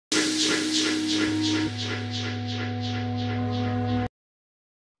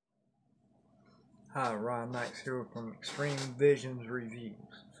Hi, Ryan Knights here from Extreme Visions Reviews.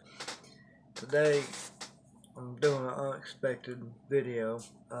 Today, I'm doing an unexpected video.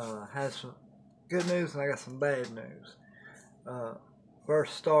 Has some good news and I got some bad news.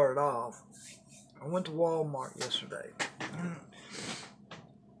 First started off, I went to Walmart yesterday.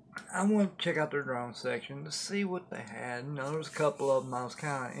 I went to check out their drone section to see what they had. You know, there was a couple of them I was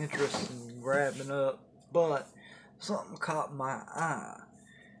kind of interested in grabbing up, but something caught my eye.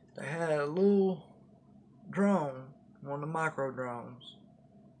 They had a little drone, one of the micro drones,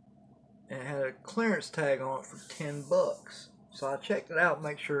 and it had a clearance tag on it for $10. So I checked it out,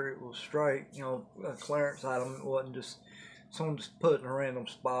 make sure it was straight, you know, a clearance item. It wasn't just someone just put it in a random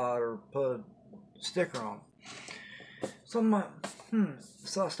spot or put a sticker on it. So I'm like,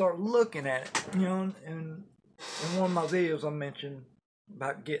 So I started looking at it, you know, and in one of my videos I mentioned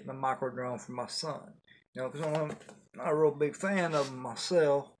about getting a micro drone for my son. You know, because I'm not a real big fan of them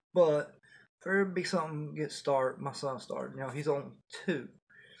myself, but for it to be something get started, my son started. You know, he's on 2.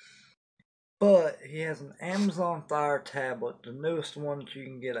 But he has an Amazon Fire tablet, the newest one that you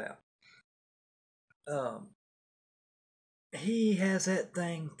can get out. He has that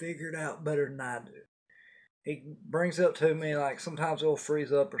thing figured out better than I do. He brings it up to me, like sometimes it'll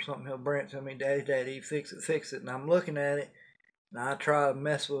freeze up or something. He'll bring it to me, Daddy, fix it. And I'm looking at it, and I try to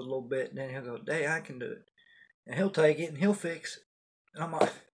mess with it a little bit, and then he'll go, Daddy, I can do it. And he'll take it and he'll fix it. And I'm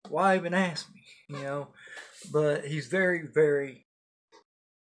like, why even ask me? You know? But he's very, very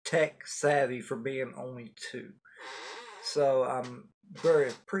tech savvy for being only 2. So I'm very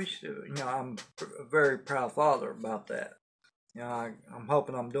appreciative. You know, I'm a very proud father about that. You know, I'm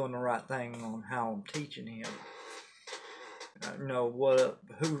hoping I'm doing the right thing on how I'm teaching him. You know, what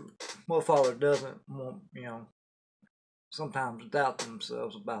father doesn't want, you know, sometimes doubt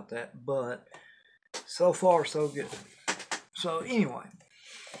themselves about that, but so far so good. So anyway,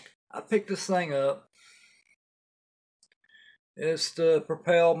 I picked this thing up. It's the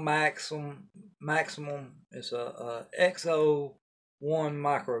Propel Maximum. It's a X01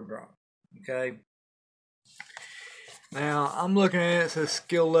 micro drone. Okay. Now I'm looking at it. It says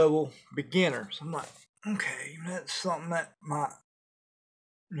skill level beginner. So I'm like, okay, that's something that might,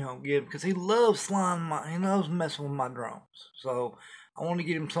 you know, give, because he loves flying he loves messing with my drones. So I want to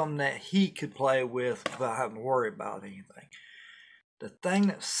get him something that he could play with without having to worry about anything. The thing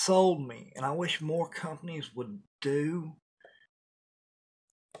that sold me, and I wish more companies would do,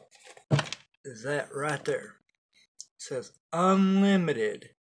 is that right there. It says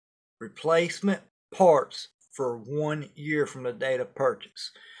unlimited replacement parts for 1 year from the date of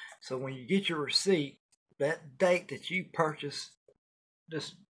purchase. So when you get your receipt, that date that you purchased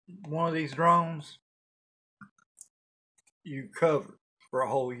this one of these drones, you covered for a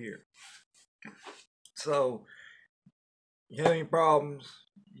whole year. So you have any problems,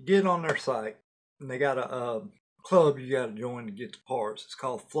 you get on their site, and they got a club you got to join to get the parts. It's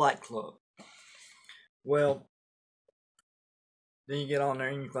called Flight Club. Well, then you get on there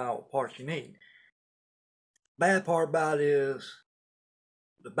and you find out what parts you need. Bad part about it is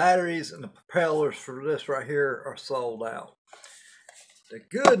the batteries and the propellers for this right here are sold out. The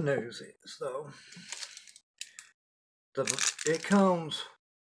good news is, though, it comes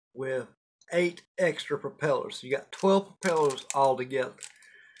with 8 extra propellers. So you got 12 propellers all together,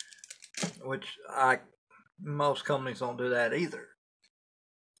 which most companies don't do that either.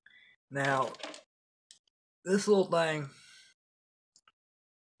 Now, this little thing,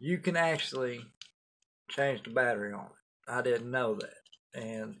 you can actually change the battery on it. I didn't know that,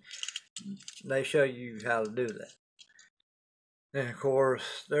 and they show you how to do that. And of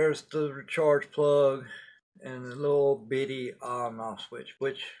course, there's the recharge plug and the little bitty on and off switch,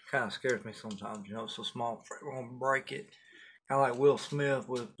 which kind of scares me sometimes. You know, it's so small, we're gonna break it. Kind of like Will Smith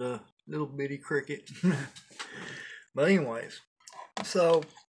with the little bitty cricket. But anyways, so,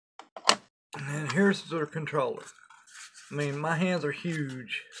 and here's the controller. I mean, my hands are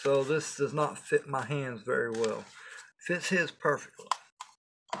huge, so this does not fit my hands very well. Fits his perfectly.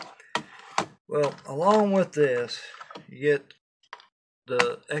 Well, along with this, you get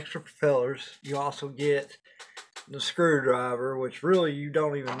the extra propellers. You also get the screwdriver, which really you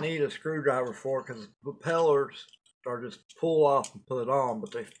don't even need a screwdriver for, because the propellers are just pull off and put on,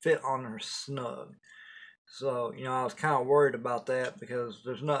 but they fit on there snug. So, you know, I was kind of worried about that because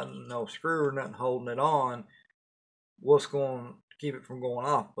there's nothing, no screw or nothing holding it on. What's going to keep it from going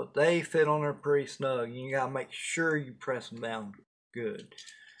off? But they fit on there pretty snug. You got to make sure you press them down good.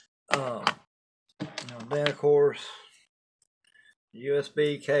 You know, then of course,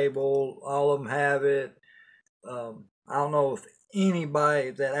 USB cable, all of them have it. I don't know if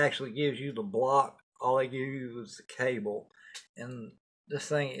anybody that actually gives you the block, all they give you is the cable. And this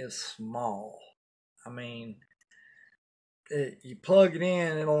thing is small. I mean, you plug it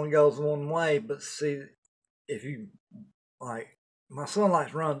in, it only goes one way. But see, if you like, my son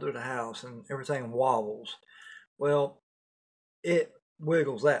likes to run through the house and everything wobbles. Well, it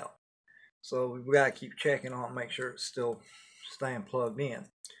wiggles out. So we gotta keep checking on it, make sure it's still staying plugged in.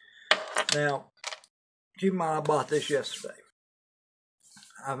 Now, keep in mind, I bought this yesterday.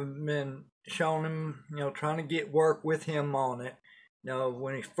 I've been showing him, trying to get work with him on it.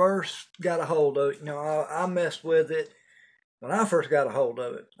 When he first got a hold of it, I messed with it. When I first got a hold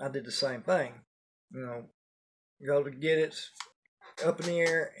of it, I did the same thing. Go to get it up in the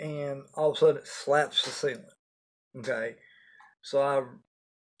air, and all of a sudden it slaps the ceiling. Okay, so I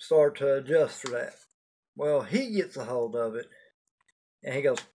started to adjust for that. Well, he gets a hold of it, and he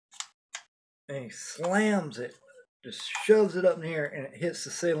goes, and he slams it, just shoves it up in the air, and it hits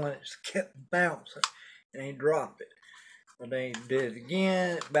the ceiling. It just kept bouncing, and he dropped it. But then he did it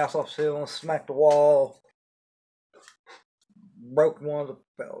again. It bounced off the ceiling, smacked the wall, broke one of the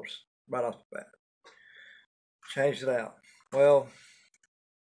propellers right off the bat. Changed it out. Well,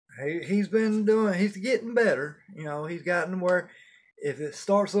 he's getting better. He's gotten where if it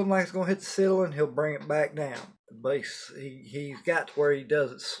starts looking like it's going to hit the ceiling, he'll bring it back down. But he's got to where he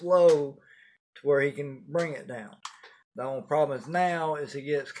does it slow to where he can bring it down. The only problem is now is he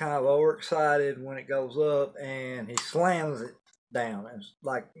gets kind of overexcited when it goes up, and he slams it down. It's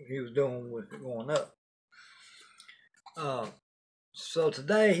like he was doing with it going up. So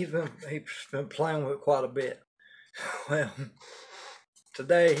today he's been playing with it quite a bit. Well,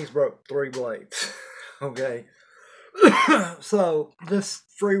 today he's broke 3 blades. Okay. So this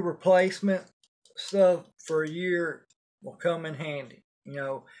free replacement stuff for a year will come in handy.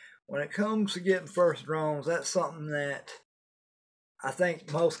 When it comes to getting first drones, that's something that I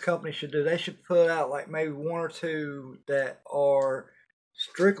think most companies should do. They should put out like maybe 1 or 2 that are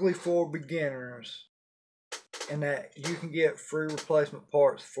strictly for beginners, and that you can get free replacement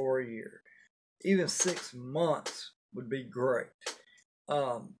parts for a year. Even 6 months would be great.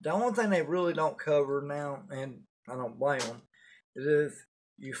 The only thing they really don't cover now, and I don't blame them, is if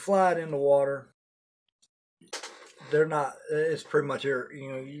you fly it in the water, it's pretty much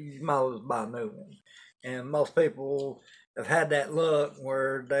you might as well buy a new one. And most people have had that luck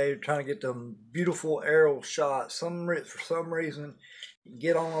where they're trying to get them beautiful aerial shots. For some reason, you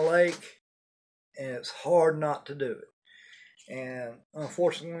get on a lake, and it's hard not to do it. And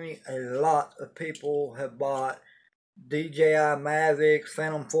unfortunately, a lot of people have bought DJI Mavics,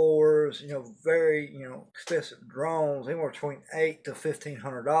 Phantom 4s, very, expensive drones, anywhere between $800 to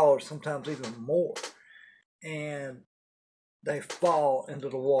 $1,500, sometimes even more. And they fall into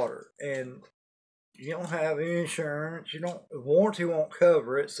the water, and you don't have insurance, the warranty won't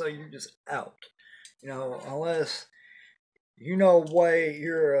cover it, so you're just out. Unless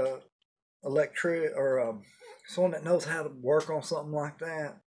you're a electric or someone that knows how to work on something like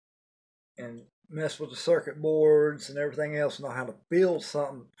that and mess with the circuit boards and everything else, know how to build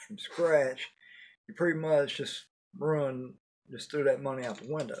something from scratch, you pretty much just threw that money out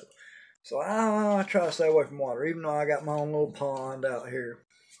the window. So I try to stay away from water, even though I got my own little pond out here.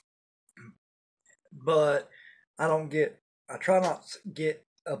 But I try not to get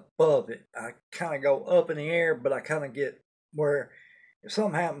above it. I kind of go up in the air, but I kind of get where if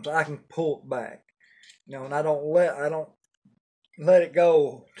something happens, I can pull it back. And I don't let it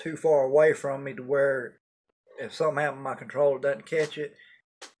go too far away from me to where if something happens, my controller doesn't catch it.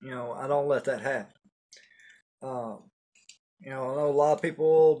 I don't let that happen. I know a lot of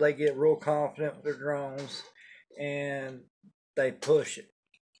people, they get real confident with their drones and they push it.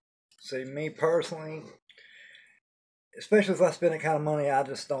 See, me personally, especially if I spend that kind of money, I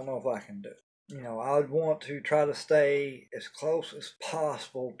just don't know if I can do it. I would want to try to stay as close as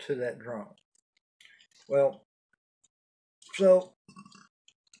possible to that drone. Well, so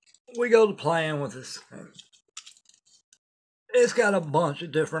we go to playing with this thing. It's got a bunch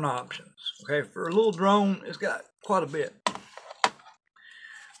of different options. Okay, for a little drone, it's got quite a bit.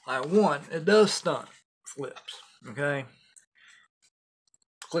 Like one, it does stunt flips. Okay,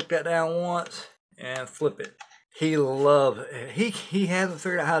 click that down once and flip it. He loves it. He hasn't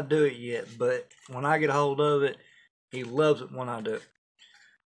figured out how to do it yet, but when I get a hold of it, he loves it when I do it.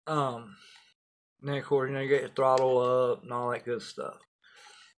 Then of course, you get your throttle up and all that good stuff.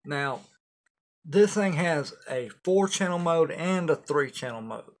 Now, this thing has a 4-channel mode and a 3-channel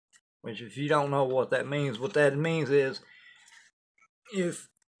mode. Which, if you don't know what that means is if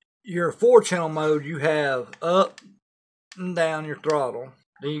your 4-channel mode, you have up and down your throttle.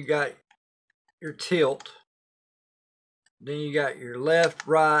 Then you got your tilt. Then you got your left,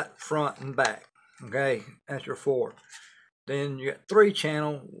 right, front, and back. Okay, that's your 4. Then you got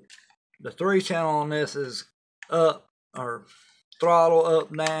 3-channel. the 3-channel on this is up, or throttle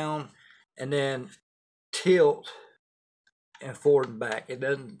up, down, and then tilt and forward and back. It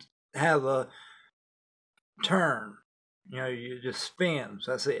doesn't have a turn. You know, you just spins.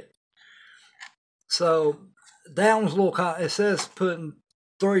 That's it. So that one's a little. It says putting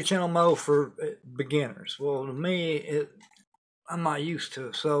 3-channel mode for beginners. Well, to me, I'm not used to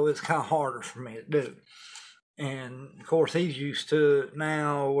it, so it's kind of harder for me to do. And of course, he's used to it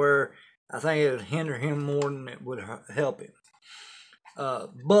now, where I think it would hinder him more than it would help him.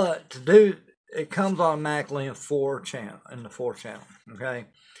 But to do, it comes automatically in 4-channel, in the 4th channel. Okay,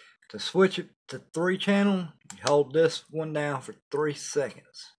 to switch it to 3-channel, you hold this one down for 3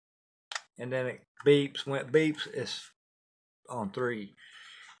 seconds, and then it beeps. When it beeps, it's on 3.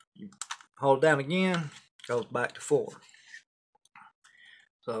 You hold it down again, goes back to 4.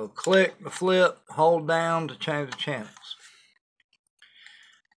 So click the flip, hold down to change the channels.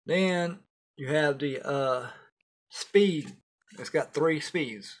 Then you have the speed. It's got 3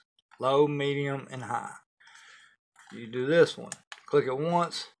 speeds: low, medium, and high. You do this one. Click it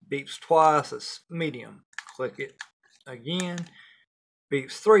once, beeps twice, that's medium. Click it again,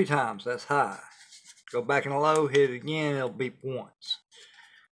 beeps 3 times, that's high. Go back in the low, hit it again, it'll beep once.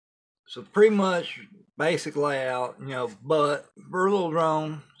 So pretty much basic layout, you know, but for a little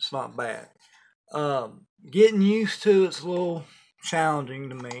drone, it's not bad. Getting used to it's a little challenging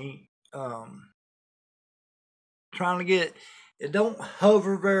to me. Trying to get it don't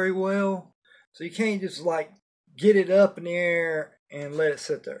hover very well, so you can't just like get it up in the air and let it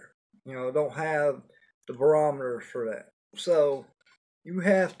sit there. You know, don't have the barometer for that. So you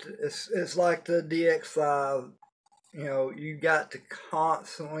have to. It's like the DX5. You know, you got to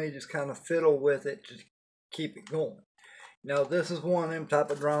constantly just kind of fiddle with it to keep it going. You know, this is one of them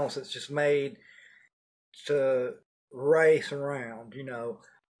type of drones that's just made to race around. You know,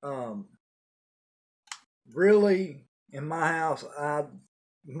 really, in my house,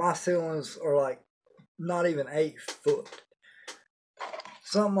 my ceilings are like not even 8 foot.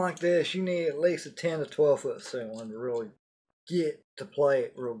 Something like this, you need at least a 10 to 12 foot ceiling to really get to play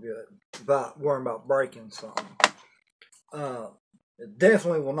it real good without worrying about breaking something. It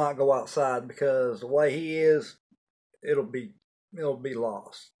definitely will not go outside, because the way he is, it'll be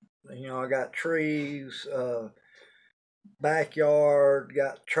lost. You know, I got trees, backyard,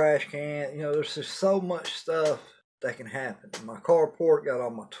 got trash can. You know, there's just so much stuff that can happen. My carport got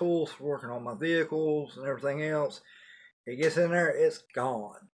all my tools for working on my vehicles and everything else. It gets in there, it's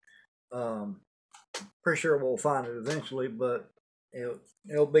gone. Pretty sure we'll find it eventually, but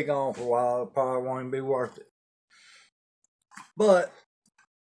it'll be gone for a while. It probably won't even be worth it. But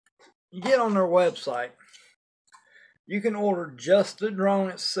you get on their website, you can order just the drone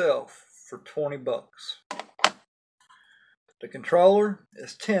itself for 20 bucks. The controller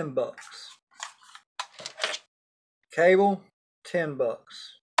is 10 bucks. Cable, 10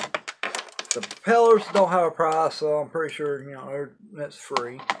 bucks. The propellers don't have a price, so I'm pretty sure, you know, that's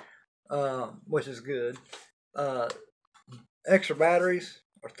free, which is good. Extra batteries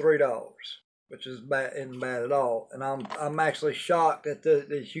are $3, which isn't bad at all. And I'm actually shocked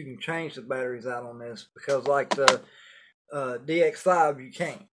that you can change the batteries out on this, because like the DX5, you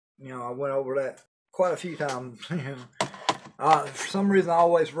can't. You know, I went over that quite a few times. You know, for some reason I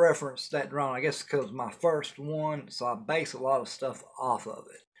always reference that drone. I guess because it's my first one, so I base a lot of stuff off of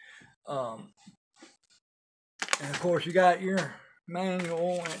it. And of course you got your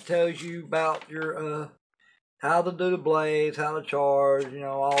manual, and it tells you about your how to do the blades, how to charge, you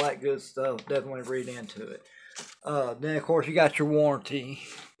know, all that good stuff. Definitely read into it. Then of course you got your warranty,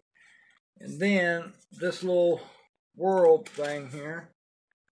 and then this little world thing here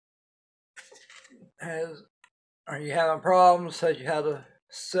has, are you having problems, tells you how to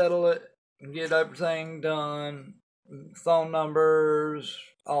settle it and get everything done, phone numbers,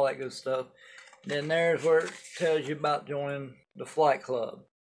 all that good stuff. Then there's where it tells you about joining the flight club.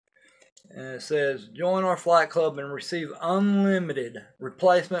 And it says, join our flight club and receive unlimited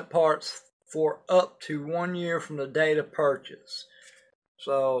replacement parts for up to 1 year from the date of purchase.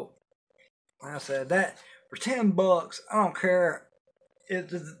 So, like I said, that for 10 bucks, I don't care if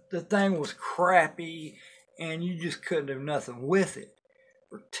the thing was crappy and you just couldn't do nothing with it.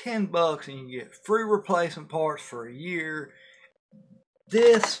 For 10 bucks and you get free replacement parts for a year.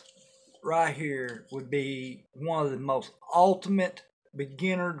 This right here would be one of the most ultimate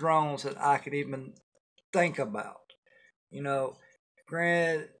beginner drones that I could even think about. You know,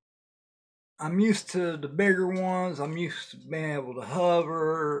 granted, I'm used to the bigger ones. I'm used to being able to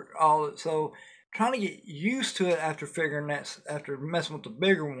hover, all it. So trying to get used to it after messing with the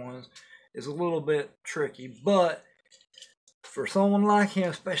bigger ones is a little bit tricky. But for someone like him,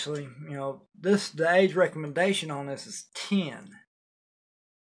 especially, you know, the age recommendation on this is 10.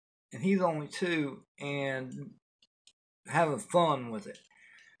 And he's only 2 and having fun with it.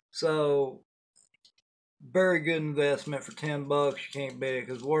 So, very good investment for $10. You can't beat it,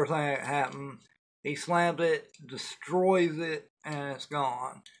 because the worst thing that happened, he slams it, destroys it, and it's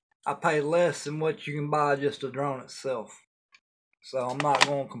gone. I pay less than what you can buy just the drone itself. So I'm not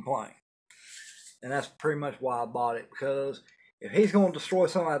going to complain. And that's pretty much why I bought it, because if he's going to destroy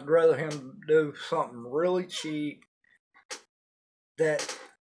something, I'd rather him do something really cheap that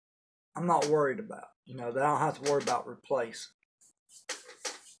I'm not worried about. You know, that I don't have to worry about replacing.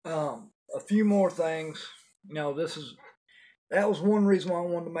 A few more things. You know, that was one reason why I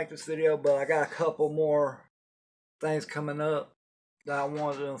wanted to make this video, but I got a couple more things coming up that I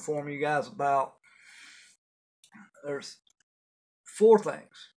wanted to inform you guys about. There's 4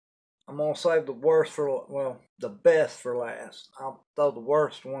 things. I'm going to save the worst for, well, the best for last. I'll throw the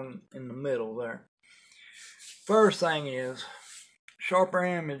worst one in the middle there. First thing is, Sharper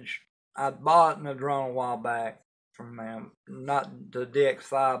Image. I bought in a drone a while back from them. Not the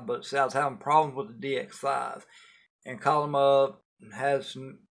DX5, but see, I was having problems with the DX5. And called them up and had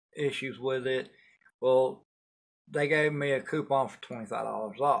some issues with it. Well, they gave me a coupon for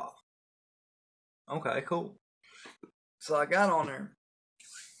 $25 off. Okay, cool. So I got on there,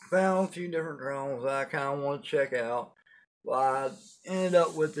 found a few different drones that I kind of want to check out. Well, I ended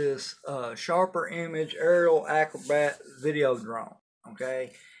up with this Sharper Image Aerial Acrobat video drone.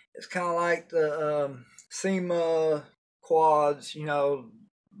 Okay, it's kind of like the SEMA quads, you know,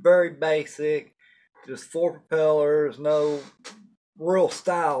 very basic, just 4 propellers, no real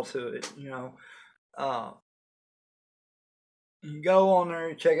style to it, you know. You go on there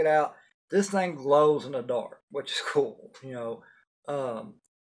and check it out. This thing glows in the dark, which is cool, you know.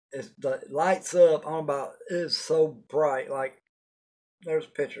 It lights up on about, it is so bright. Like, there's a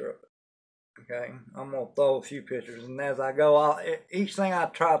picture of it. Okay, I'm gonna throw a few pictures, and as I go, each thing I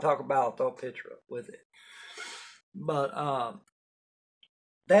try to talk about, I'll throw a picture up with it. But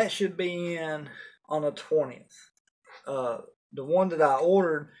that should be in on the 20th. The one that I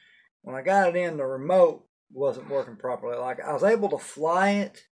ordered, when I got it in, the remote wasn't working properly. Like, I was able to fly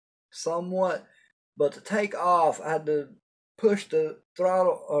it somewhat, but to take off, I had to push the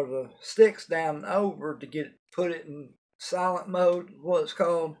throttle or the sticks down and over to put it in silent mode, what it's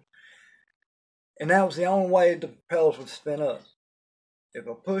called. And that was the only way the propellers would spin up. If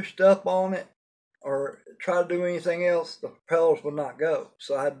I pushed up on it or tried to do anything else, the propellers would not go.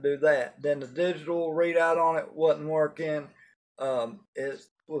 So I had to do that. Then the digital readout on it wasn't working. It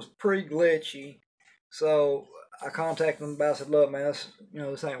was pretty glitchy. So I contacted them about it. I said, look, man,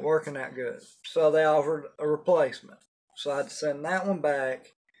 this ain't working that good. So they offered a replacement. So I had to send that one back,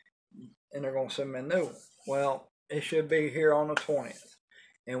 and they're going to send me a new one. Well, it should be here on the 20th.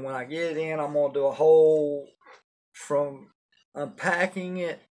 And when I get it in, I'm going to do a whole, from unpacking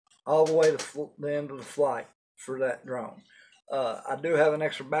it all the way to the end of the flight for that drone. I do have an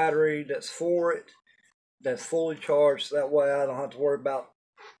extra battery that's for it, that's fully charged, so that way I don't have to worry about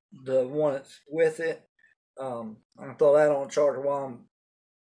the one that's with it. I'm going to throw that on charger while I'm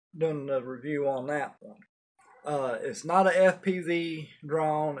doing the review on that one. It's not an FPV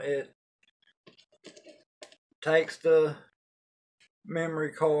drone. It takes the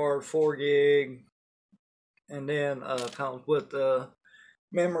memory card, 4 gig, and then comes with the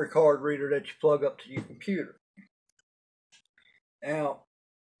memory card reader that you plug up to your computer. Now,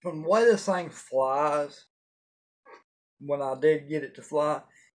 from the way this thing flies, when I did get it to fly,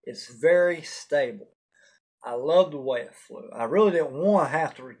 it's very stable. I love the way it flew. I really didn't want to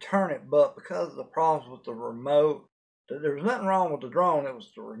have to return it, but because of the problems with the remote, there was nothing wrong with the drone, it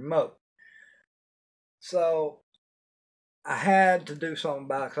was the remote. So I had to do something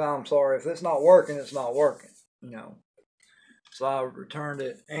about it, because I'm sorry, if it's not working, it's not working, you know. So I returned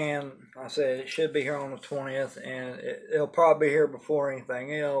it, and I said it should be here on the 20th, and it'll probably be here before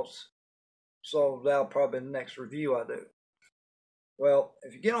anything else. So that'll probably be the next review I do. Well,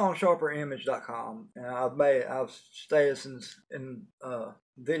 if you get on sharperimage.com, and I've stated this in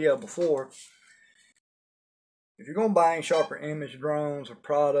video before, if you're going to buy any Sharper Image drones or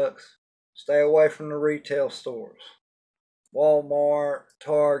products, stay away from the retail stores. Walmart,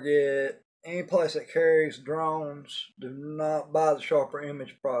 Target, any place that carries drones, do not buy the Sharper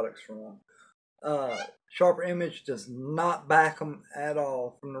Image products from them. Sharper Image does not back them at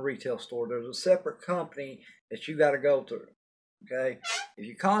all from the retail store. There's a separate company that you got to go through. Okay, if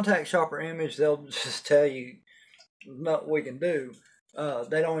you contact Sharper Image, they'll just tell you nothing we can do.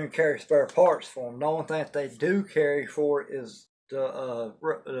 They don't even carry spare parts for them. The only thing that they do carry for it is the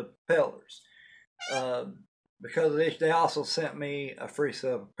propellers. because of this, they also sent me a free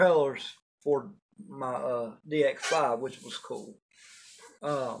set of propellers for my DX5, which was cool.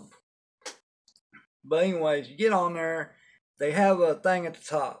 But anyways, you get on there, they have a thing at the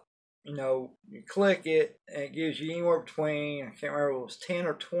top. You know, you click it, and it gives you anywhere between, I can't remember if it was 10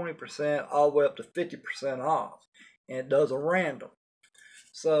 or 20%, all the way up to 50% off. And it does a random.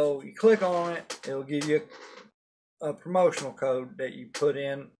 So you click on it, it'll give you a promotional code that you put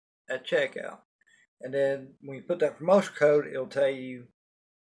in at checkout. And then when you put that promotion code, it'll tell you,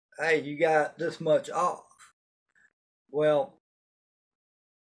 hey, you got this much off. Well,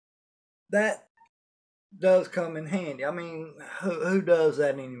 that does come in handy. I mean, who does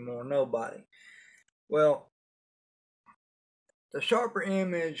that anymore? Nobody. Well, the Sharper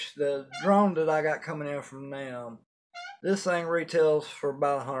Image, the drone that I got coming in from them, this thing retails for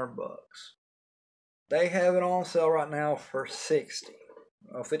about $100. They have it on sale right now for $60.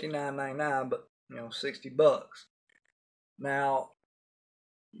 Well, $59.99, but you know, $60. Now,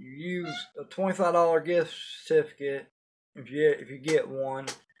 you use a $25 gift certificate if you get one.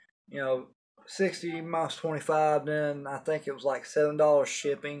 You know, 60 minus 25, then I think it was like $7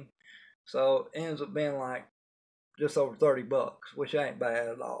 shipping. So it ends up being like just over $30, which ain't bad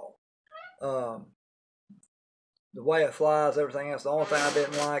at all. The way it flies, everything else. The only thing I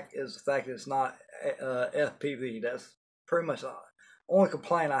didn't like is the fact that it's not FPV. That's pretty much the only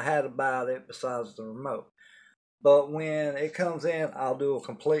complaint I had about it besides the remote. But when it comes in, I'll do a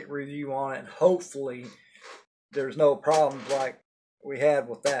complete review on it. And hopefully, there's no problems like we had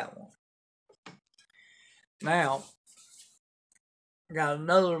with that one. Now, I got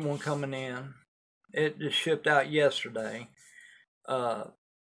another one coming in. It just shipped out yesterday.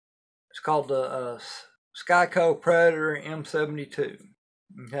 It's called the Skyco Predator M72.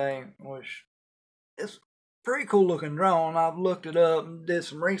 Okay, which it's a pretty cool looking drone. I've looked it up and did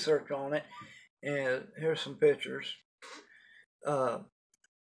some research on it, and here's some pictures.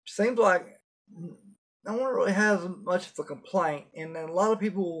 Seems like no one really has much of a complaint, and then a lot of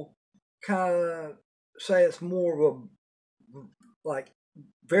people kind of say it's more of a like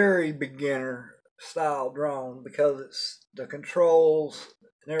very beginner style drone because it's the controls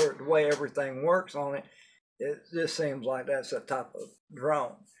and the way everything works on it. It just seems like that's that type of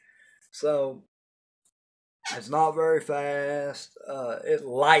drone. So it's not very fast. It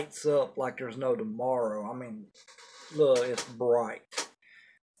lights up like there's no tomorrow. I mean, look, it's bright.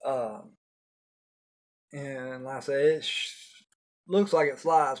 And like I said, it looks like it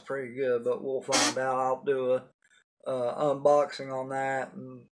flies pretty good, but we'll find out. I'll do a unboxing on that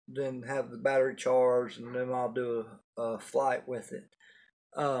and then have the battery charged, and then I'll do a flight with it.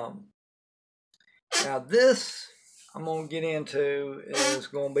 Now this I'm going to get into is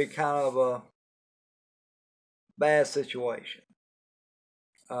going to be kind of a bad situation.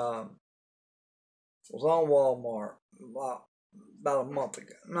 Was on Walmart about a month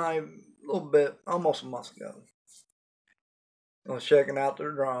ago. Not even, a little bit, almost a month ago. I was checking out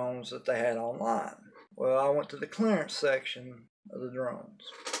their drones that they had online. Well, I went to the clearance section of the drones.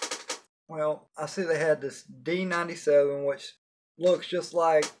 Well, I see they had this D97, which looks just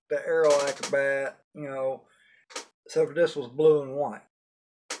like the Aero Acrobat, you know, except for this was blue and white.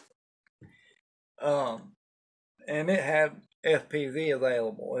 And it had FPV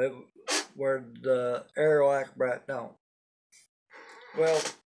available, where the Aero Acrobat don't. Well,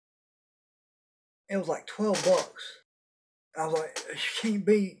 it was like $12. I was like, you can't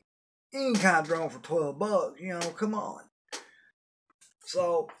beat any kind of drone for $12, you know, come on.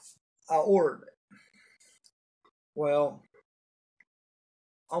 So I ordered it. Well,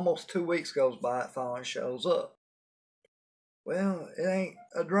 almost 2 weeks goes by, it finally shows up. Well, it ain't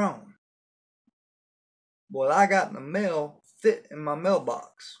a drone. What I got in the mail fit in my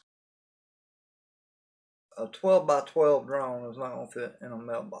mailbox. A 12 by 12 drone is not going to fit in a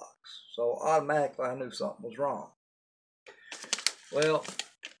mailbox. So automatically I knew something was wrong. Well,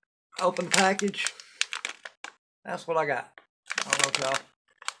 open the package. That's what I got. I don't know if y'all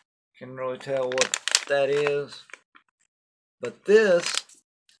can really tell what that is. But this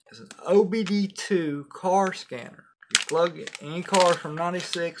is an OBD2 car scanner. You plug it, any car from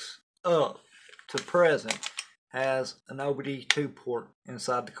 96 up to present has an OBD2 port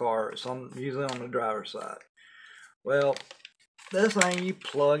inside the car. It's usually on the driver's side. Well, this thing you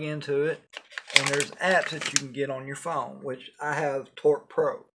plug into it, and there's apps that you can get on your phone, which I have Torque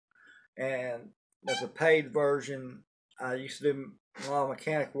Pro, and that's a paid version. I used to do a lot of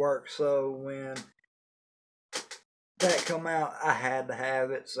mechanic work, so when that come out, I had to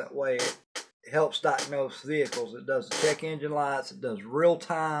have it, so that way it helps diagnose vehicles. It does the check engine lights, it does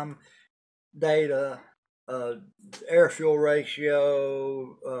real-time data, air fuel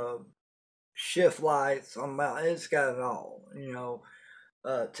ratio, shift lights, it's got it all.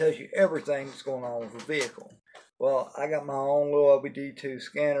 Tells you everything that's going on with the vehicle. Well, I got my own little OBD2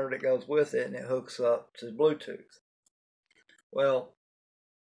 scanner that goes with it, and it hooks up to Bluetooth. Well,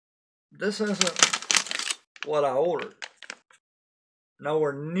 this isn't what I ordered.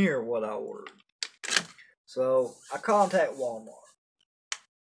 Nowhere near what I ordered. So I contact Walmart.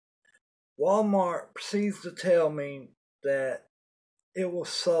 Walmart proceeds to tell me that it was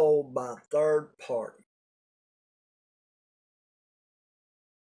sold by a third party.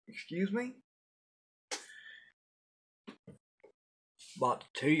 Excuse me? Bought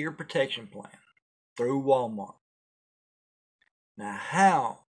the 2-year protection plan through Walmart. Now,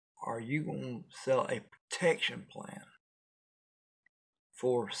 how are you going to sell a protection plan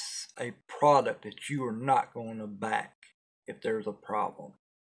for a product that you are not going to back if there's a problem?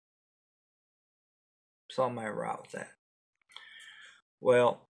 Something ain't right with that.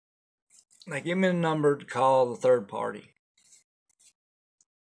 Well, they give me a number to call the third party.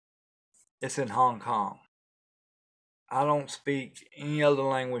 It's in Hong Kong. I don't speak any other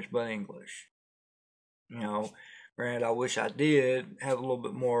language but English. Granted, I wish I did have a little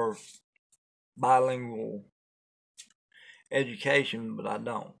bit more bilingual education, but I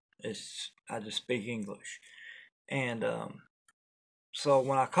don't. I just speak English. And so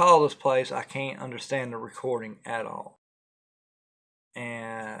when I call this place, I can't understand the recording at all.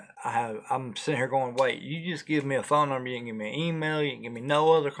 And I'm sitting here going, wait, you just give me a phone number, you can give me an email, you can give me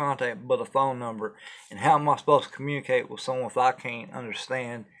no other contact but a phone number, and how am I supposed to communicate with someone if I can't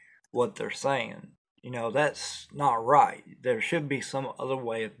understand what they're saying? That's not right. There should be some other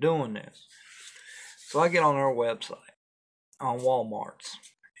way of doing this. So I get on their website, on Walmart's,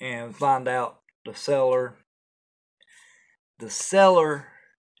 and find out the seller. The seller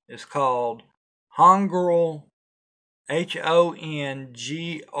is called Hongrul, Hongrul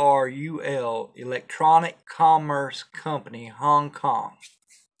Electronic Commerce Company, Hong Kong.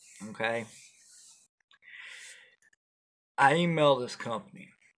 Okay. I emailed this company.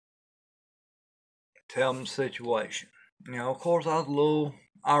 Tell them the situation. Of course, I was a little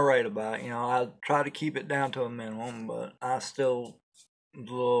irate about it. I tried to keep it down to a minimum, but I still was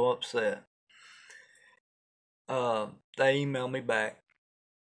a little upset. They emailed me back,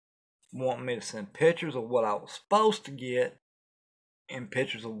 wanting me to send pictures of what I was supposed to get and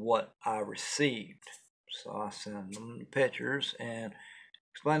pictures of what I received. So I sent them the pictures and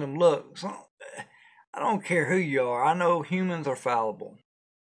explained to them, look, I don't care who you are. I know humans are fallible.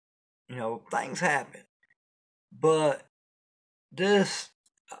 Things happen. But this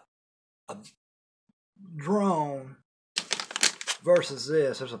drone versus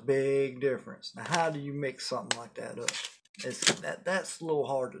this, there's a big difference. Now, how do you mix something like that up? That's a little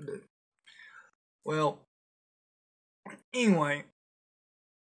hard to do. Well, anyway,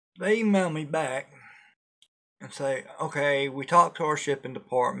 they email me back and say, okay, we talked to our shipping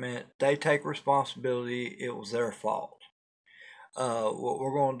department. They take responsibility. It was their fault. What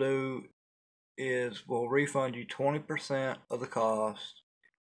we're going to do is we'll refund you 20% of the cost,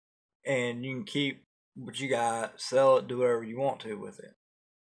 and you can keep what you got, sell it, do whatever you want to with it.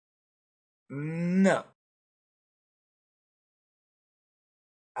 No.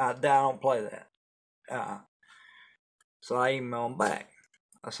 I don't play that. So I emailed them back.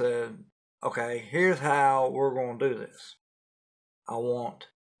 I said, okay, here's how we're going to do this. I want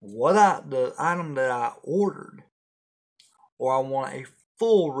the item that I ordered, or I want a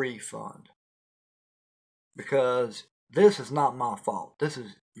full refund. Because this is not my fault. This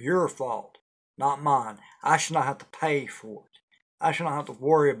is your fault, not mine. I should not have to pay for it. I should not have to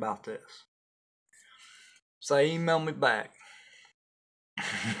worry about this. So they emailed me back.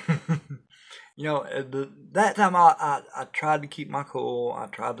 That time I tried to keep my cool. I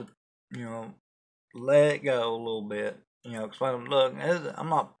tried to, let it go a little bit. Explain to them, look, I'm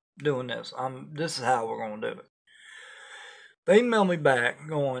not doing this. This is how we're going to do it. They emailed me back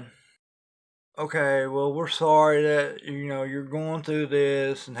going, okay, well, we're sorry that, you're going through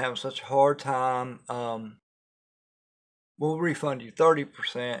this and having such a hard time. We'll refund you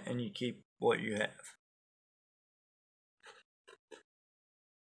 30% and you keep what you have.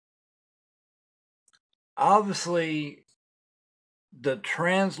 Obviously, the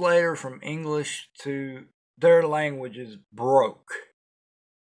translator from English to their language is broke.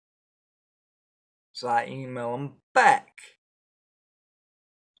 So I email them back.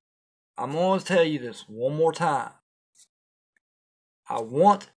 I'm going to tell you this one more time. I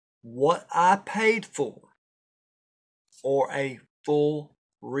want what I paid for, or a full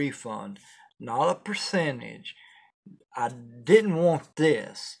refund, not a percentage. I didn't want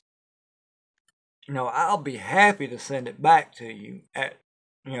this. I'll be happy to send it back to you at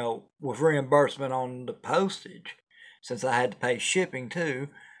with reimbursement on the postage, since I had to pay shipping too,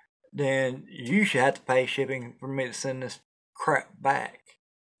 then you should have to pay shipping for me to send this crap back.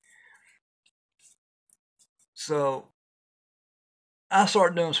 So I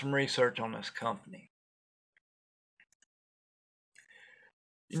started doing some research on this company.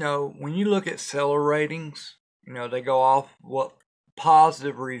 When you look at seller ratings, they go off what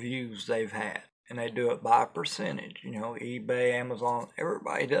positive reviews they've had, and they do it by percentage. eBay, Amazon,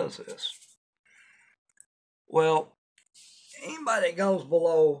 everybody does this. Well, anybody that goes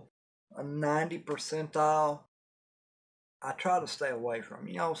below a 90 percentile, I try to stay away from.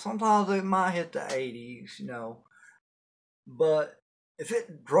 Sometimes it might hit the 80s, but if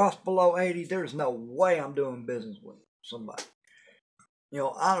it drops below 80, there's no way I'm doing business with somebody.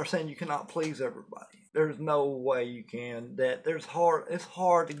 I understand you cannot please everybody. There's no way you can. It's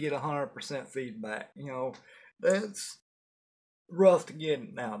hard to get 100% feedback. That's rough to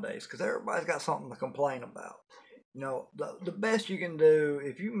get nowadays because everybody's got something to complain about. The best you can do,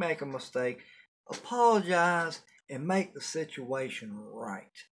 if you make a mistake, apologize and make the situation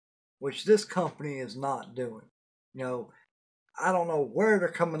right, which this company is not doing. I don't know where they're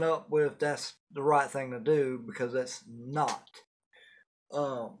coming up with that's the right thing to do, because that's not.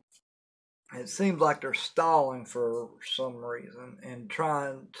 It seems like they're stalling for some reason and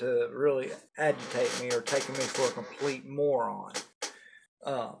trying to really agitate me or taking me for a complete moron.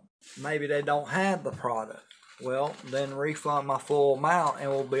 Maybe they don't have the product. Well, then refund my full amount and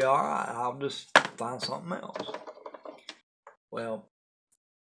we'll be alright. I'll just find something else. Well,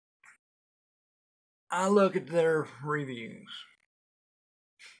 I look at their reviews.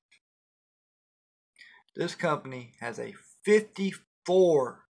 This company has a 54%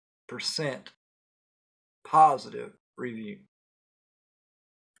 positive review.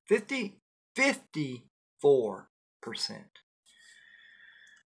 54%.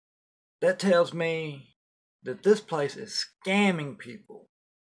 That tells me that this place is scamming people.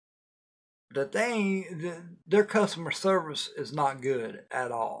 That their customer service is not good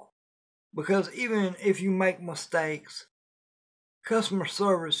at all. Because even if you make mistakes, customer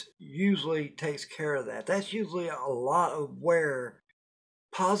service usually takes care of that. That's usually a lot of where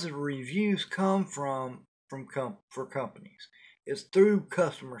positive reviews come from for companies. It's through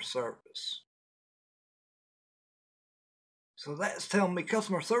customer service. So that's telling me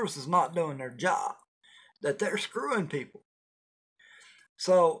customer service is not doing their job, that they're screwing people.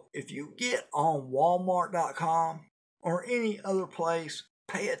 So if you get on Walmart.com or any other place,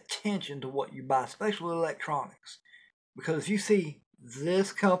 pay attention to what you buy, especially electronics. Because if you see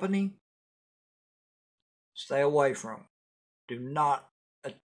this company, stay away from it. Do not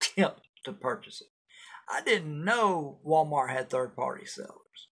attempt to purchase it. I didn't know Walmart had third-party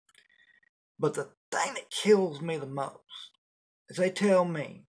sellers. But the thing that kills me the most is they tell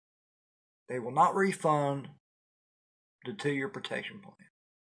me they will not refund the 2-year protection plan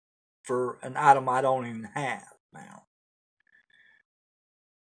for an item I don't even have now.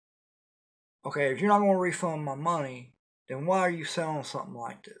 Okay, if you're not going to refund my money, then why are you selling something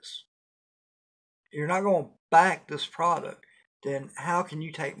like this? You're not going to back this product, then how can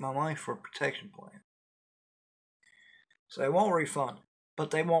you take my money for a protection plan? So they won't refund it, but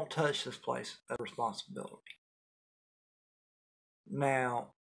they won't touch this place as a responsibility.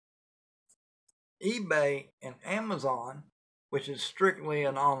 Now, eBay and Amazon, which is strictly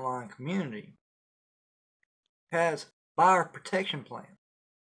an online community, has buyer protection plan.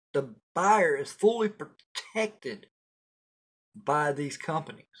 The buyer is fully protected by these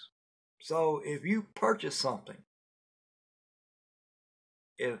companies. So if you purchase something,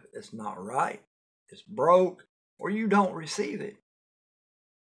 if it's not right, it's broke, or you don't receive it,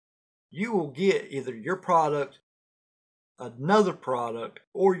 you will get either your product, another product,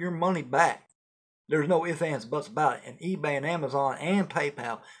 or your money back. There's no ifs, ands, buts about it. And eBay and Amazon and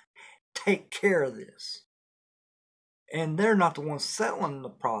PayPal take care of this. And they're not the ones selling the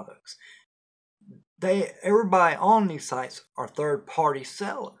products. Everybody on these sites are third-party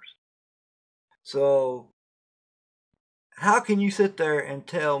sellers. So how can you sit there and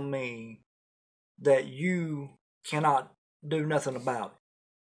tell me that you cannot do nothing about it?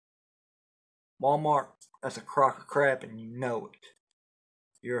 Walmart, that's a crock of crap, and you know it.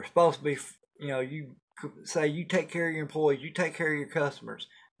 You're supposed to be, you say you take care of your employees, you take care of your customers.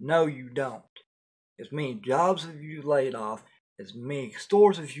 No, you don't. As many jobs as you've laid off, as many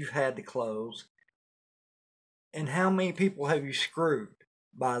stores as you've had to close, and how many people have you screwed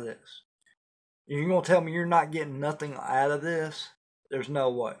by this? You're going to tell me you're not getting nothing out of this? There's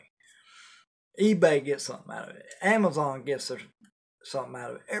no way. eBay gets something out of it. Amazon gets something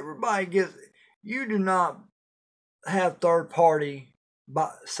out of it. Everybody gets it. You do not have third-party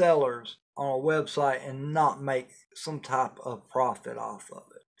sellers on a website and not make some type of profit off of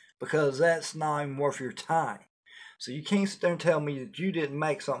it, because that's not even worth your time. So you can't sit there and tell me that you didn't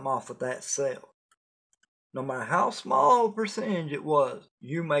make something off of that sale. No matter how small a percentage it was,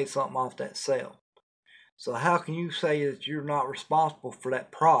 you made something off that sale. So how can you say that you're not responsible for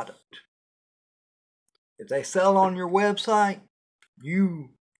that product? If they sell on your website,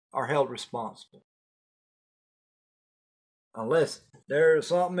 you are held responsible. Unless there's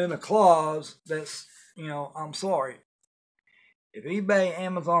something in the clause that's, I'm sorry. If eBay,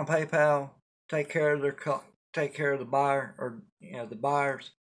 Amazon, PayPal take care of the buyer, or the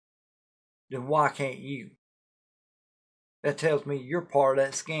buyers, then why can't you? That tells me you're part of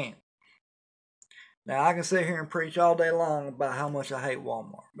that scam. Now I can sit here and preach all day long about how much I hate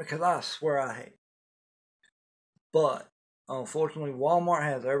Walmart, because I swear I hate it. But unfortunately, Walmart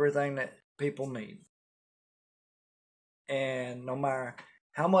has everything that people need. And no matter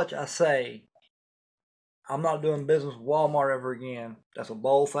how much I say I'm not doing business with Walmart ever again, that's a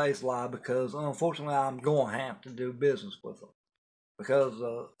bold-faced lie, because unfortunately I'm going to have to do business with them. Because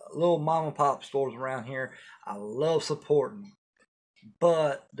little mom and pop stores around here, I love supporting them.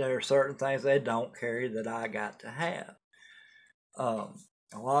 But there are certain things they don't carry that I got to have. A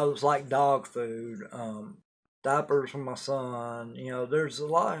lot of it's like dog food, diapers for my son. There's a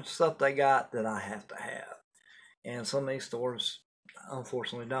lot of stuff they got that I have to have. And some of these stores,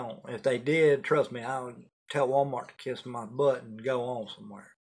 unfortunately, don't. If they did, trust me, I would tell Walmart to kiss my butt and go on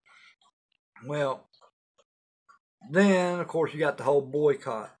somewhere. Well, then, of course, you got the whole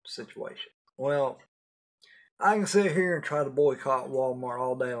boycott situation. Well, I can sit here and try to boycott Walmart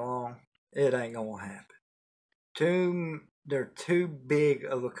all day long. It ain't going to happen. They're too big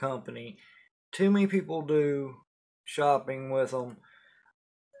of a company. Too many people do shopping with them.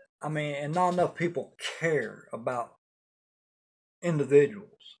 And not enough people care about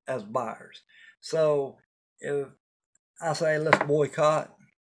individuals as buyers. So if I say let's boycott,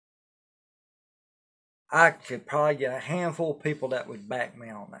 I could probably get a handful of people that would back me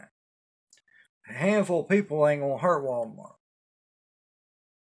on that. A handful of people ain't gonna hurt Walmart.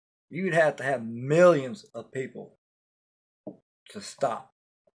 You'd have to have millions of people to stop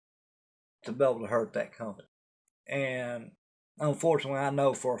to be able to hurt that company. And unfortunately, I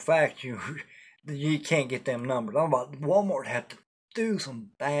know for a fact you can't get them numbers. Walmart had to do some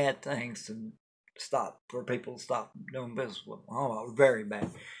bad things for people to stop doing business with them. Very bad.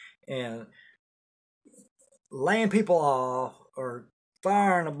 And laying people off or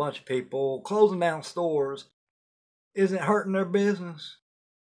firing a bunch of people, closing down stores, isn't hurting their business.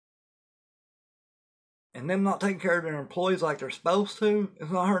 And them not taking care of their employees like they're supposed to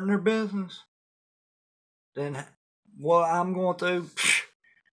is not hurting their business. Then what I'm going to do,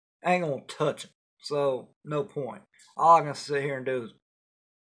 I ain't going to touch it. So, no point. All I can sit here and do is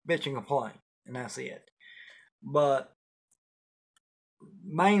bitch and complain, and that's it. But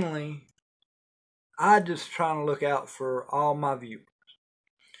mainly, I just trying to look out for all my viewers.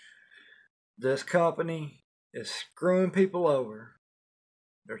 This company is screwing people over.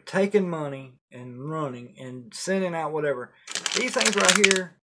 They're taking money and running and sending out whatever. These things right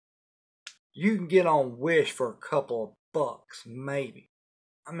here, you can get on Wish for a couple of bucks, maybe.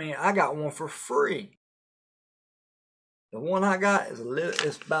 I got one for free. The one I got is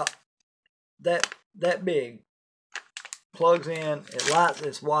it's about that big. Plugs in, it lights,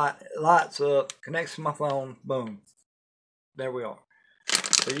 it's white, it lights up, connects to my phone, boom. There we are.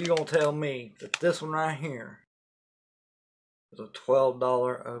 So you're going to tell me that this one right here is a $12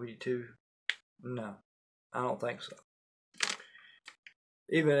 OB2? No, I don't think so.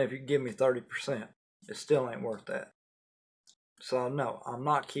 Even if you give me 30%, it still ain't worth that. So no, I'm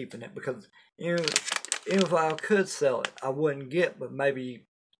not keeping it, because even if I could sell it, I wouldn't get but maybe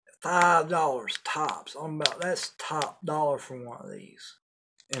 $5 tops. That's top dollar for one of these,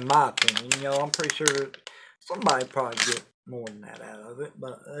 in my opinion. I'm pretty sure somebody probably get more than that out of it.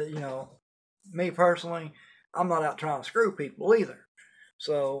 But me personally, I'm not out trying to screw people either.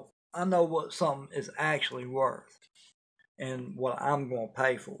 So I know what something is actually worth and what I'm going to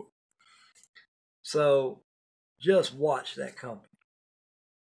pay for it. So just watch that company.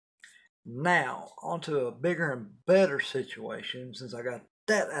 Now, onto a bigger and better situation. Since I got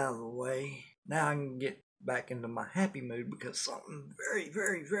that out of the way, now I can get back into my happy mood, because something very,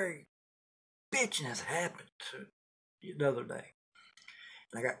 very, very bitching has happened to the other day.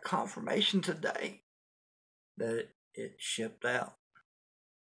 And I got confirmation today that it shipped out.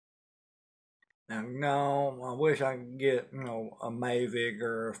 Now, no, I wish I could get, a Mavic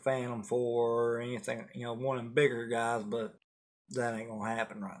or a Phantom 4 or anything, one of them bigger guys, but that ain't gonna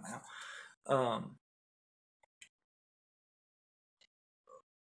happen right now.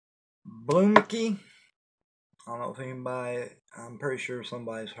 Bloomkey. I don't know if anybody, I'm pretty sure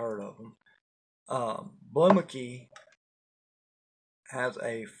somebody's heard of them. Bloomkey has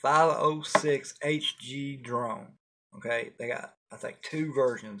a 506 HG drone. Okay, they got, I think, 2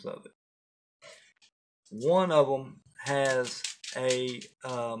 versions of it. One of them has a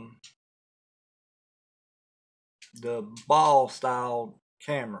the ball style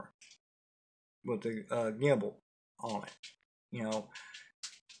camera with the gimbal on it, you know.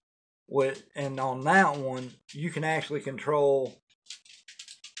 And on that one you can actually control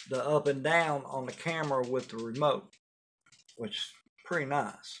the up and down on the camera with the remote, which is pretty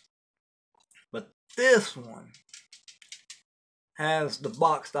nice. But this one has the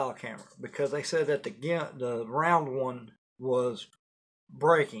box style camera because they said that the round one was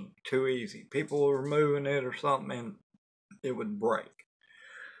breaking too easy. People were moving it or something and it would break.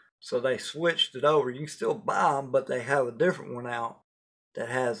 So they switched it over. You can still buy them, but they have a different one out that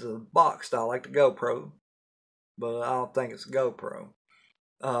has a box style like the GoPro, but I don't think it's a GoPro.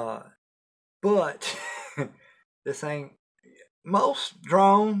 But this ain't, most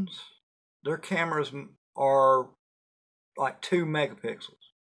drones, their cameras are like 2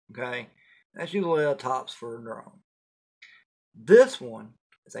 megapixels. Okay, that's usually a tops for a drone. This one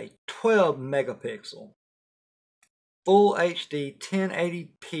is a 12 megapixel full HD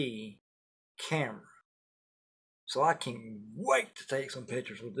 1080p camera. So I can't wait to take some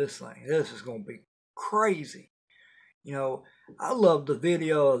pictures with this thing. This is going to be crazy. You know, I love the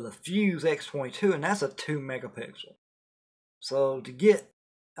video of the Fuse X22, and that's a 2 megapixel. So to get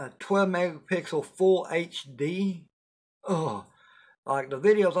a 12 megapixel full HD, like the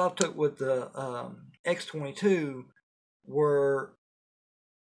videos I took with the X22 were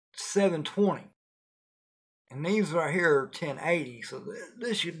 720. And these right here are 1080, so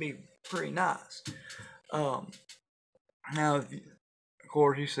this should be pretty nice. Now, of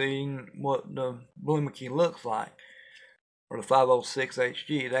course, you've seen what the Bloomkey looks like, or the 506 HG.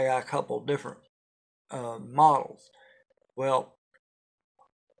 They got a couple different models. Well,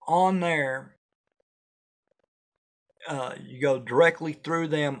 on there, you go directly through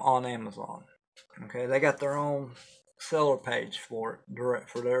them on Amazon. Okay, they got their own seller page for it, direct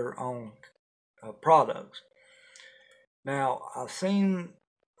for their own products. Now, I've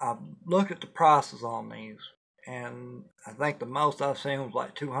looked at the prices on these, and I think the most I've seen was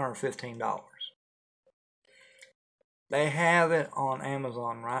like $215. They have it on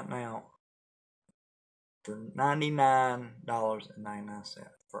Amazon right now for $99.99.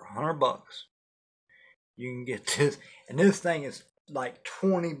 For $100, you can get this, and this thing is like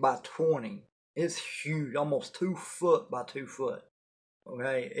 20 by 20. It's huge, almost 2 foot by 2 foot.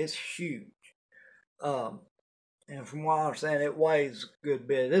 Okay, it's huge. And from what I understand, it weighs a good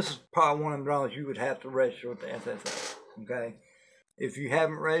bit. This is probably one of them drones you would have to register with the FFA. Okay, if you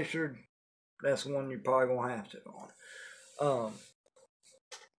haven't registered, that's one you're probably gonna have to on.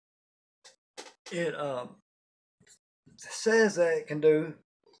 It says that it can do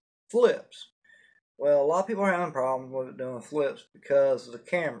flips. Well, a lot of people are having problems with it doing flips because of the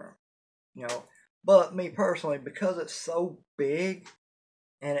camera, you know. But me personally, because it's so big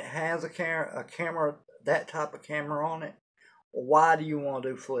and it has a camera, that type of camera on it, why do you want to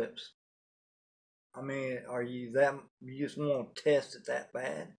do flips? I mean, you just want to test it that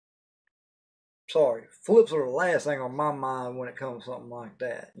bad? Sorry, flips are the last thing on my mind when it comes to something like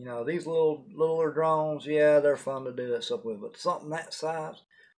that. You know, these littler drones, yeah, they're fun to do that stuff with, but something that size,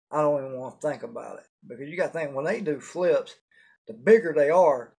 I don't even want to think about it. Because you got to think, when they do flips, the bigger they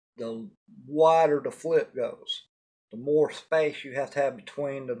are, the wider the flip goes. The more space you have to have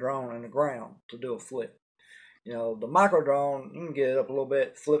between the drone and the ground to do a flip. You know, the micro drone, you can get it up a little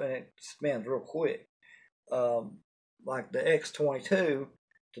bit, flip, and it spins real quick. Like the X22,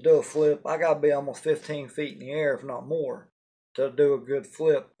 to do a flip, I got to be almost 15 feet in the air, if not more, to do a good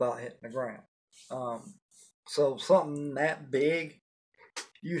flip without hitting the ground. So something that big,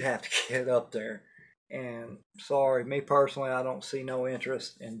 you'd have to get up there. And sorry, me personally, I don't see no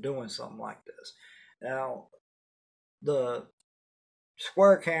interest in doing something like this. Now, the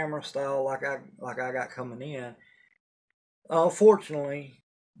square camera style, like I got coming in, unfortunately,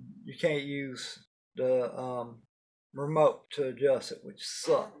 you can't use the remote to adjust it, which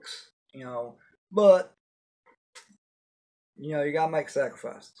sucks, you know. But you know, you gotta make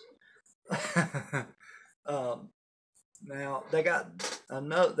sacrifices. Now they got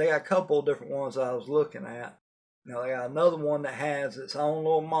a couple of different ones I was looking at. Now they got another one that has its own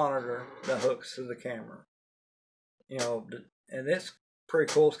little monitor that hooks to the camera. You know, and it's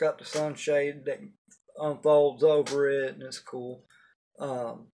pretty cool. It's got the sunshade that unfolds over it, and it's cool.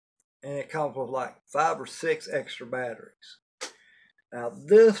 And it comes with like 5 or 6 extra batteries. Now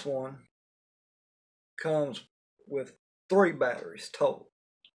this one comes with 3 batteries total.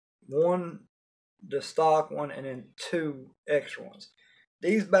 One, the stock one, and then 2 extra ones.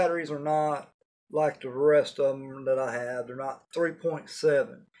 These batteries are not like the rest of them that I have. They're not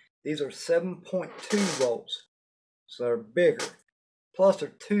 3.7. These are 7.2 volts. So they're bigger. Plus they're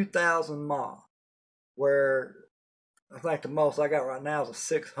 2,000 mAh, where I think the most I got right now is a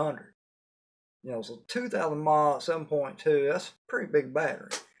 600. You know, so 2,000 mAh, 7.2, that's a pretty big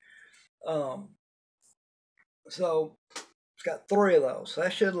battery. So it's got 3 of those. So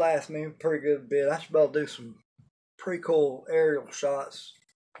that should last me a pretty good bit. I should be able to do some pretty cool aerial shots.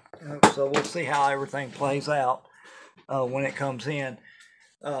 So we'll see how everything plays out when it comes in.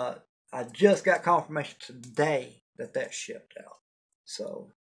 I just got confirmation today that that shipped out.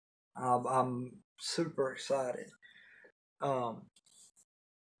 So I'm super excited.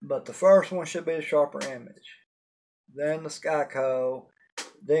 But the first one should be the sharper image, then the Skyco,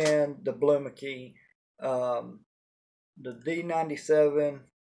 then the Blumeke, the D97.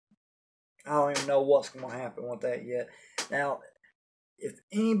 I don't even know what's going to happen with that yet. Now, if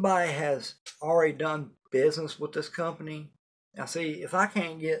anybody has already done business with this company, now see, if I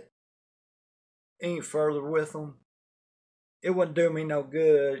can't get any further with them, it wouldn't do me no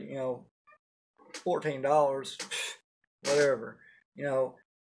good, you know, $14, whatever, you know,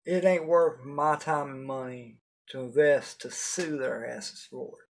 it ain't worth my time and money to invest to sue their asses for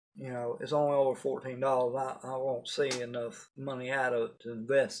it. You know, it's only over $14. I won't see enough money out of it to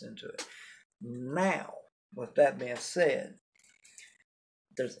invest into it. Now, with that being said,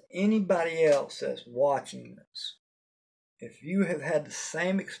 if there's anybody else that's watching this, if you have had the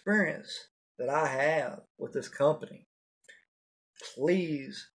same experience that I have with this company,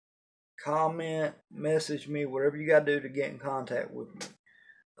 please comment, message me, whatever you got to do to get in contact with me.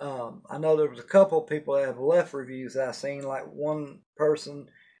 I know there was a couple of people that have left reviews that I've seen. Like one person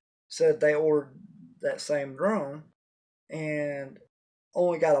said they ordered that same drone and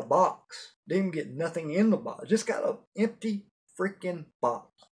only got a box. Didn't even get nothing in the box. Just got an empty freaking box.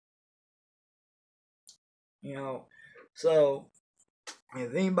 You know, so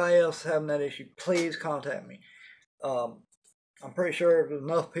if anybody else having that issue, please contact me. I'm pretty sure if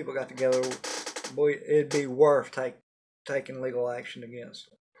enough people got together, boy, it'd be worth taking legal action against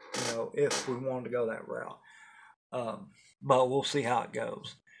them, you know, if we wanted to go that route. But we'll see how it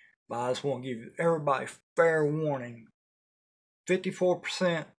goes. But I just want to give everybody fair warning.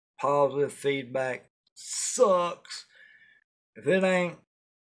 54% positive feedback sucks. If it ain't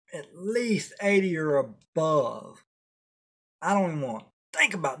at least 80 or above, I don't even want to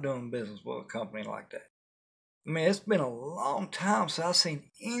think about doing business with a company like that. I mean, it's been a long time since I've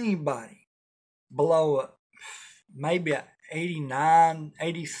seen anybody below maybe a 89,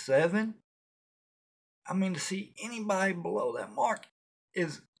 87. I mean, to see anybody below that mark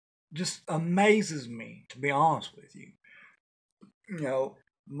is just amazes me, to be honest with you. You know,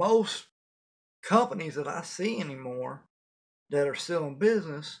 most companies that I see anymore that are still in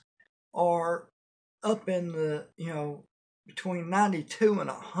business are up in the, you know, between 92 and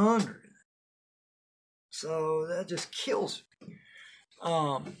 100. So that just kills me.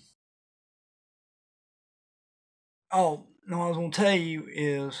 Oh, no, what I was going to tell you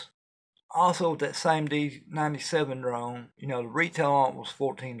is also with that same D97 drone, you know, the retail on it was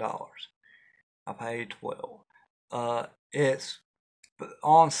 $14. I paid $12. It's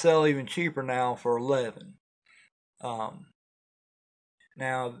on sale even cheaper now for $11.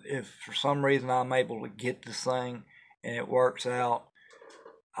 Now, if for some reason I'm able to get this thing and it works out,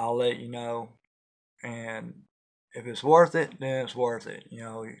 I'll let you know. And if it's worth it, then it's worth it. You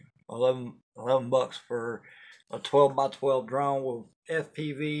know, $11 for a 12 by 12 drone with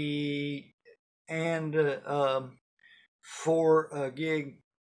FPV and 4 gig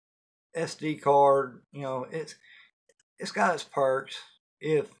SD card. You know, it's got its perks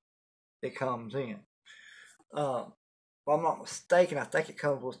if it comes in. If I'm not mistaken, I think it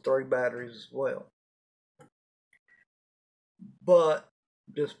comes with 3 batteries as well. But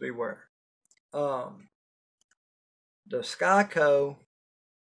just beware. The Skyco,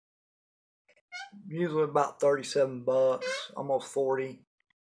 usually about $37, almost 40.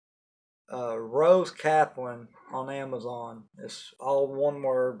 Rose Kaplan on Amazon. It's all one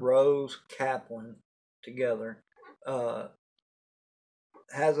word, Rose Kaplan together. Has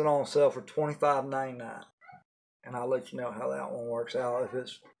it on sale for $25.99. And I'll let you know how that one works out, if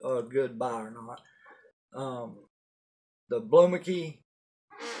it's a good buy or not. The Blumeke,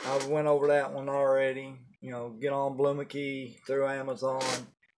 I went over that one already. You know, get on Blumeke through Amazon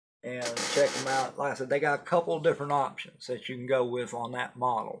and check them out. Like I said, they got a couple of different options that you can go with on that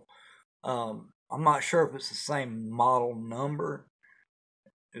model. I'm not sure if it's the same model number,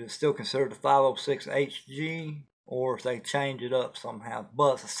 it is still considered the 506 HG, or if they change it up somehow.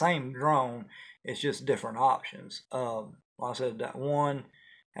 But it's the same drone, it's just different options. Like I said, that one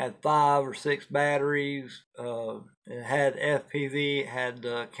had 5 or 6 batteries. It had FPV, it had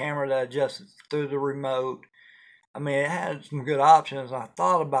the camera that adjusted through the remote. I mean, it had some good options. I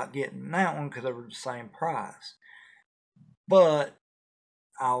thought about getting that one because they were the same price. But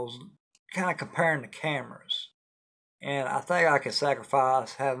I was kind of comparing the cameras. And I think I could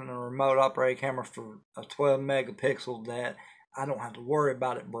sacrifice having a remote operated camera for a 12 megapixel that I don't have to worry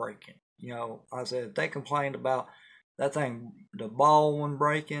about it breaking. You know, like I said, if they complained about that thing, the ball one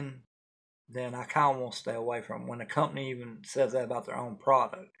breaking, then I kind of want to stay away from it when the company even says that about their own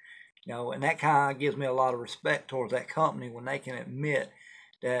product. You know, and that kind of gives me a lot of respect towards that company when they can admit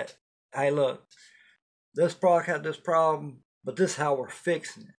that, hey, look, this product had this problem, but this is how we're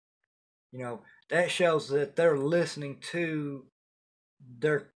fixing it. You know, that shows that they're listening to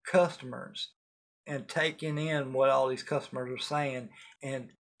their customers and taking in what all these customers are saying and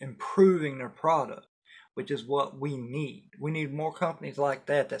improving their product, which is what we need. We need more companies like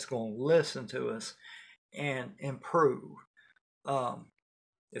that that's going to listen to us and improve.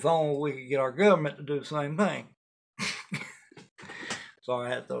 If only we could get our government to do the same thing. Sorry, I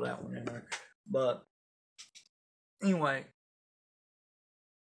had to throw that one in there. But anyway,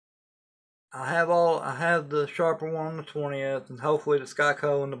 I have the sharper one on the 20th, and hopefully the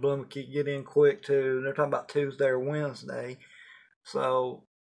Skyco and the Bloom can get in quick too. They're talking about Tuesday or Wednesday, so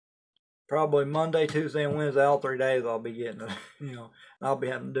probably Monday, Tuesday, and Wednesday, all 3 days I'll be getting it. You know, I'll be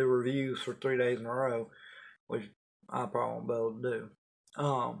having to do reviews for 3 days in a row, which I probably won't be able to do.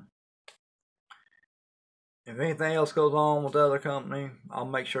 If anything else goes on with the other company, I'll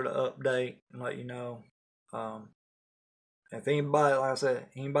make sure to update and let you know. If anybody, like I said,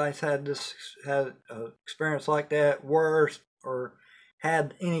 anybody's had an experience like that, worse, or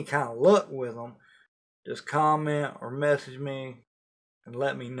had any kind of luck with them, just comment or message me and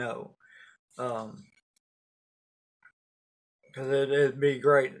let me know. Because it'd be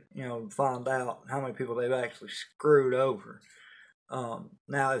great, you know, to find out how many people they've actually screwed over.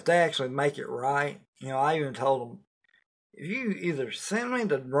 Now, if they actually make it right, you know, I even told them, if you either send me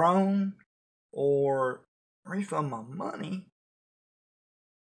the drone or refund my money,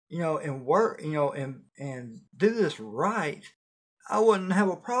 you know, and work, you know, and do this right, I wouldn't have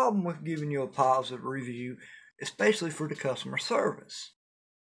a problem with giving you a positive review, especially for the customer service.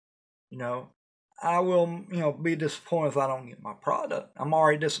 You know, I will, you know, be disappointed if I don't get my product. I'm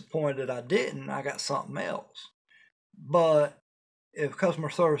already disappointed that I didn't. I got something else. But if customer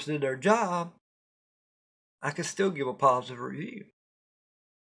service did their job, I could still give a positive review.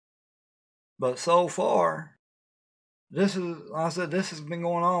 But so far, this is, like I said, this has been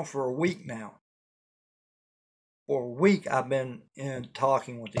going on for a week now. For a week, I've been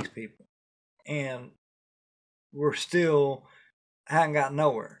talking with these people, and we're still haven't got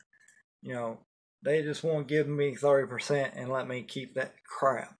nowhere. You know, they just want to give me 30% and let me keep that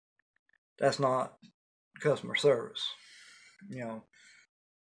crap. That's not customer service. You know,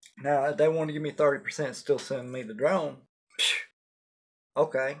 now if they want to give me 30%, still send me the drone.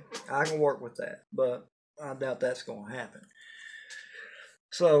 Okay, I can work with that, but I doubt that's going to happen.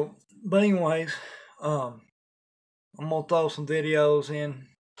 So, but anyways, I'm going to throw some videos in,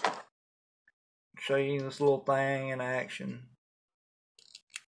 show you this little thing in action.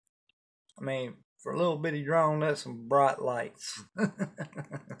 I mean, for a little bitty drone, that's some bright lights.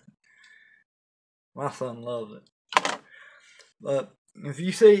 My son loves it. But if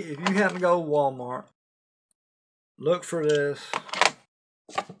you happen to go to Walmart, look for this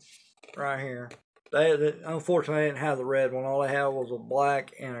right here. They unfortunately didn't have the red one. All they had was a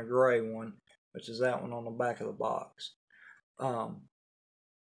black and a gray one, which is that one on the back of the box.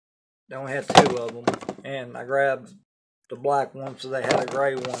 They only had 2 of them, and I grabbed the black one, so they had a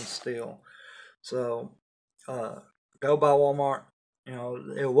gray one still. So go by Walmart. You know,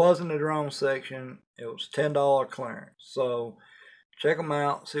 it wasn't a drone section. It was $10 clearance. So check them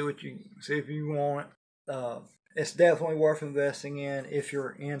out. See if you want it. It's definitely worth investing in if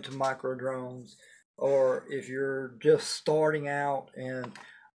you're into micro drones, or if you're just starting out and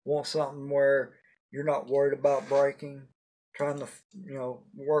want something where you're not worried about breaking, trying to, you know,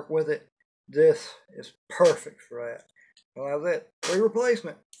 work with it. This is perfect for that. Well, that's it. Free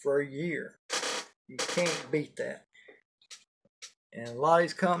replacement for a year. You can't beat that. And a lot of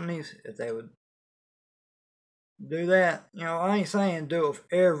these companies, if they would do that, you know, I ain't saying do it with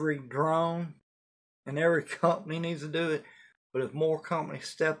every drone, and every company needs to do it, but if more companies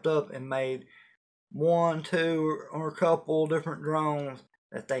stepped up and made 1, 2, or a couple different drones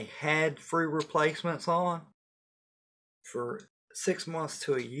that they had free replacements on for 6 months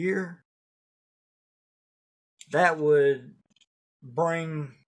to a year, that would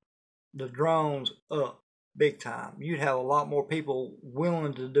bring the drones up big time. You'd have a lot more people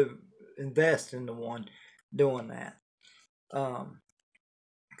willing to invest into one doing that.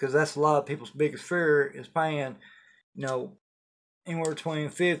 Because that's a lot of people's biggest fear is paying, anywhere between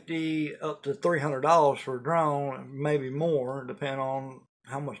 $50 up to $300 for a drone, maybe more, depending on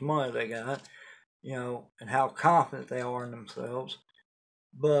how much money they got, and how confident they are in themselves.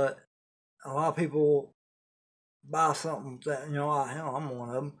 But a lot of people buy something that, I'm one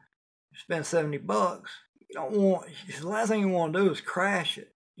of them. You spend $70. You don't want, the last thing you want to do is crash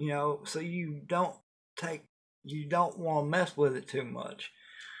it, so you don't want to mess with it too much.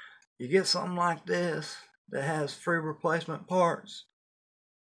 You get something like this that has free replacement parts,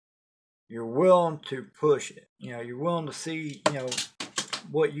 you're willing to push it. You're willing to see,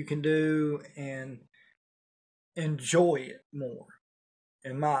 what you can do and enjoy it more,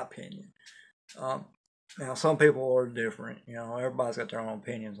 in my opinion. Now, some people are different. Everybody's got their own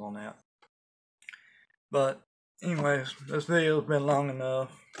opinions on that. But anyways, this video's been long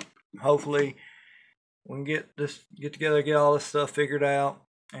enough. Hopefully, we can get together, get all this stuff figured out,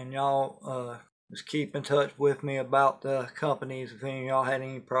 and y'all just keep in touch with me about the companies if any of y'all had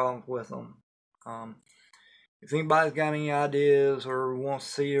any problems with them. If anybody's got any ideas or wants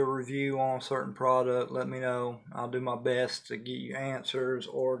to see a review on a certain product, let me know. I'll do my best to get you answers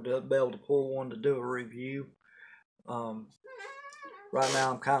or to be able to pull one to do a review. Right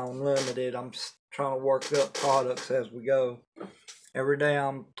now I'm kind of limited. I'm just trying to work up products as we go. Every day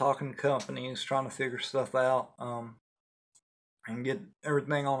I'm talking to companies, trying to figure stuff out, and get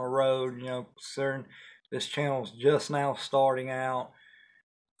everything on the road. Considering this channel's just now starting out.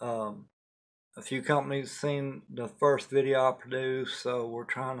 A few companies seen the first video I produced, so we're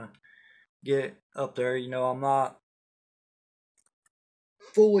trying to get up there. I'm not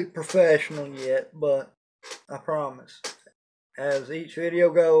fully professional yet, but I promise, as each video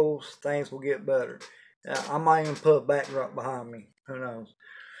goes, things will get better. I might even put a backdrop behind me. Who knows?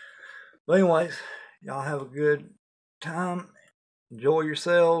 But anyways, y'all have a good time. Enjoy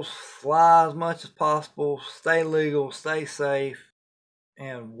yourselves. Fly as much as possible. Stay legal. Stay safe.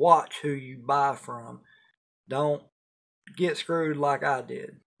 And watch who you buy from. Don't get screwed like I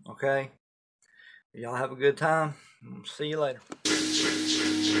did. Okay? Y'all have a good time. See you later.